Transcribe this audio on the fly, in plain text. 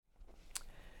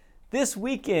This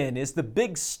weekend is the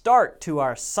big start to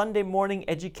our Sunday morning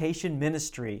education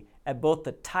ministry at both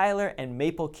the Tyler and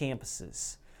Maple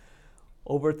campuses.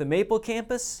 Over at the Maple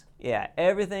campus,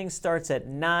 everything starts at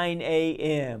 9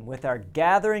 a.m. with our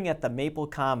gathering at the Maple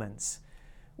Commons.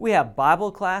 We have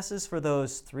Bible classes for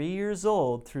those 3 years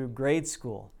old through grade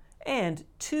school, and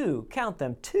two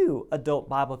adult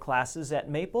Bible classes at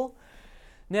Maple.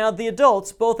 Now, the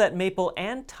adults, both at Maple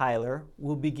and Tyler,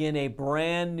 will begin a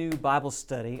brand new Bible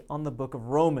study on the book of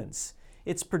Romans.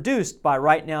 It's produced by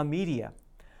Right Now Media.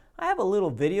 I have a little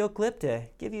video clip to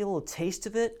give you a little taste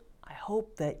of it. I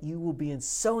hope that you will be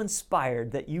so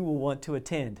inspired that you will want to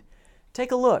attend.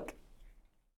 Take a look.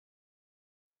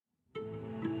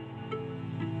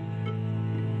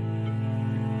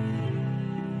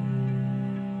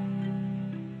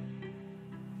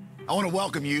 I want to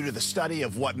welcome you to the study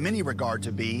of what many regard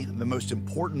to be the most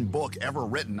important book ever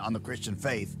written on the Christian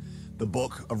faith, the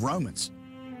book of Romans.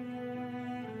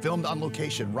 Filmed on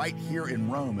location right here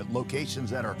in Rome at locations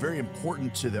that are very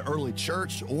important to the early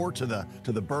church or to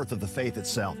the birth of the faith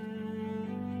itself.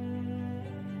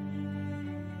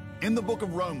 In the book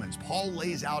of Romans, Paul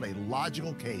lays out a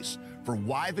logical case for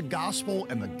why the gospel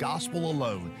and the gospel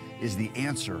alone is the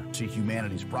answer to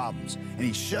humanity's problems. And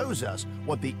he shows us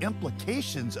what the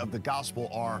implications of the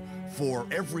gospel are for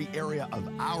every area of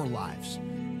our lives.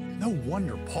 No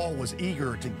wonder Paul was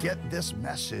eager to get this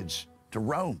message to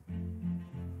Rome.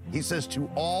 He says, to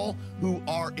all who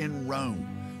are in Rome,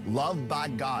 loved by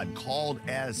God, called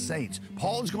as saints.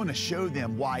 Paul is going to show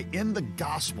them why in the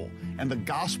gospel and the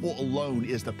gospel alone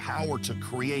is the power to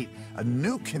create a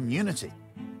new community.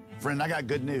 Friend, I got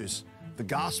good news. The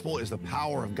gospel is the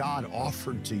power of God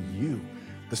offered to you.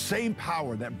 The same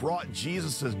power that brought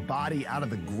Jesus' body out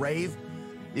of the grave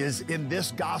is in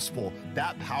this gospel,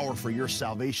 that power for your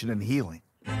salvation and healing.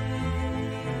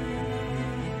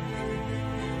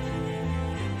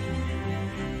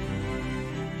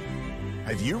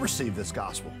 Have you received this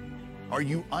gospel? Are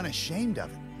you unashamed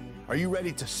of it? Are you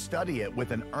ready to study it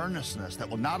with an earnestness that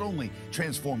will not only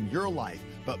transform your life,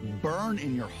 but burn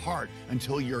in your heart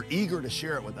until you're eager to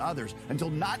share it with others, until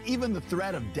not even the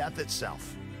threat of death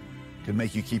itself can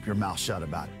make you keep your mouth shut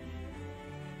about it?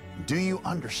 Do you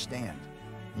understand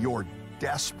your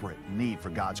desperate need for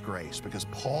God's grace? Because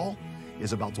Paul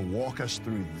is about to walk us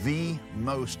through the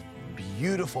most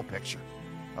beautiful picture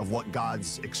of what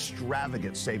God's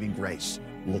extravagant saving grace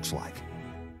looks like.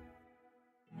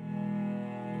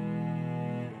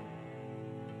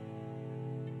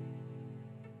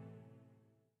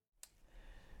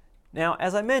 Now,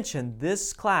 as I mentioned,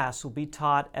 this class will be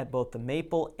taught at both the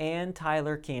Maple and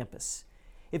Tyler campus.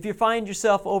 If you find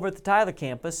yourself over at the Tyler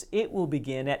campus, it will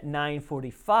begin at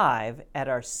 9:45 at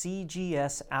our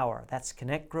CGS hour. That's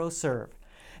Connect, Grow, Serve.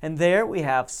 And there we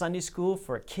have Sunday school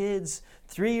for kids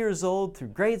 3 years old through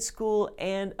grade school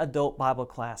and adult Bible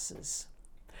classes.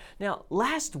 Now,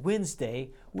 last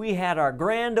Wednesday, we had our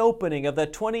grand opening of the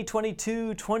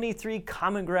 2022-23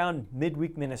 Common Ground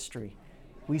Midweek Ministry.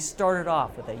 We started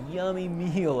off with a yummy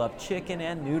meal of chicken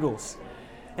and noodles.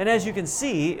 And as you can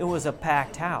see, it was a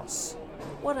packed house.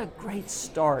 What a great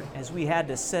start, as we had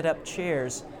to set up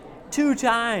chairs 2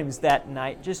 times that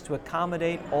night just to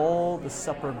accommodate all the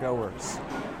supper goers.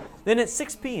 Then at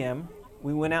 6 p.m.,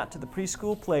 we went out to the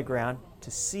preschool playground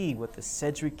to see what the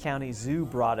Sedgwick County Zoo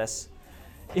brought us.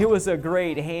 It was a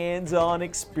great hands-on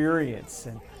experience,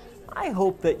 and I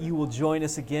hope that you will join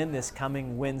us again this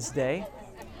coming Wednesday.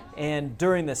 And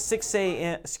during the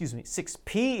 6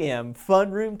 p.m.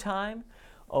 fun room time,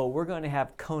 we're going to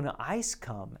have Kona Ice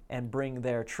come and bring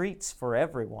their treats for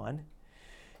everyone.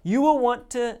 You will want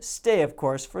to stay, of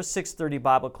course, for 6:30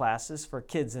 Bible classes for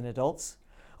kids and adults.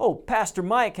 Pastor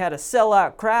Mike had a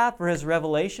sellout crowd for his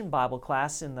Revelation Bible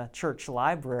class in the church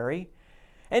library.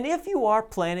 And if you are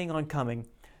planning on coming,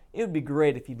 it would be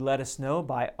great if you'd let us know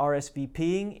by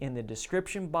RSVPing in the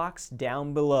description box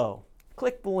down below.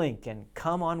 Click the link and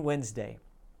come on Wednesday.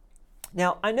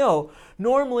 Now, I know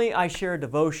normally I share a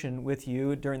devotion with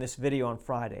you during this video on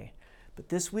Friday, but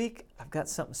this week I've got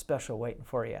something special waiting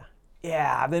for you.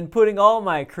 I've been putting all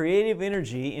my creative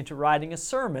energy into writing a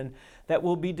sermon that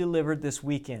will be delivered this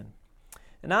weekend.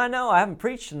 And I know I haven't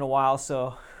preached in a while,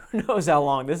 so who knows how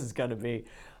long this is going to be.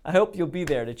 I hope you'll be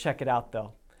there to check it out,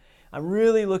 though. I'm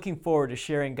really looking forward to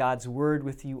sharing God's Word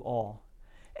with you all.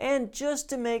 And just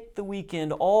to make the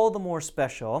weekend all the more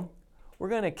special, we're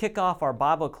going to kick off our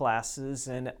Bible classes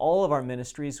and all of our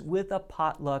ministries with a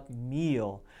potluck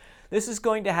meal. This is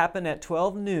going to happen at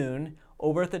 12 noon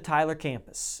over at the Tyler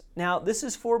campus. Now, this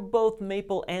is for both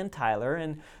Maple and Tyler,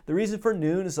 and the reason for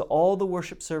noon is that all the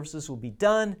worship services will be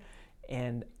done,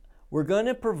 and We're going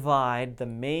to provide the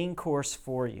main course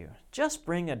for you. Just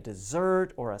bring a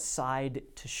dessert or a side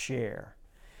to share.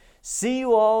 See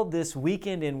you all this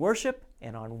weekend in worship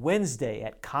and on Wednesday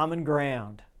at Common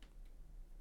Ground.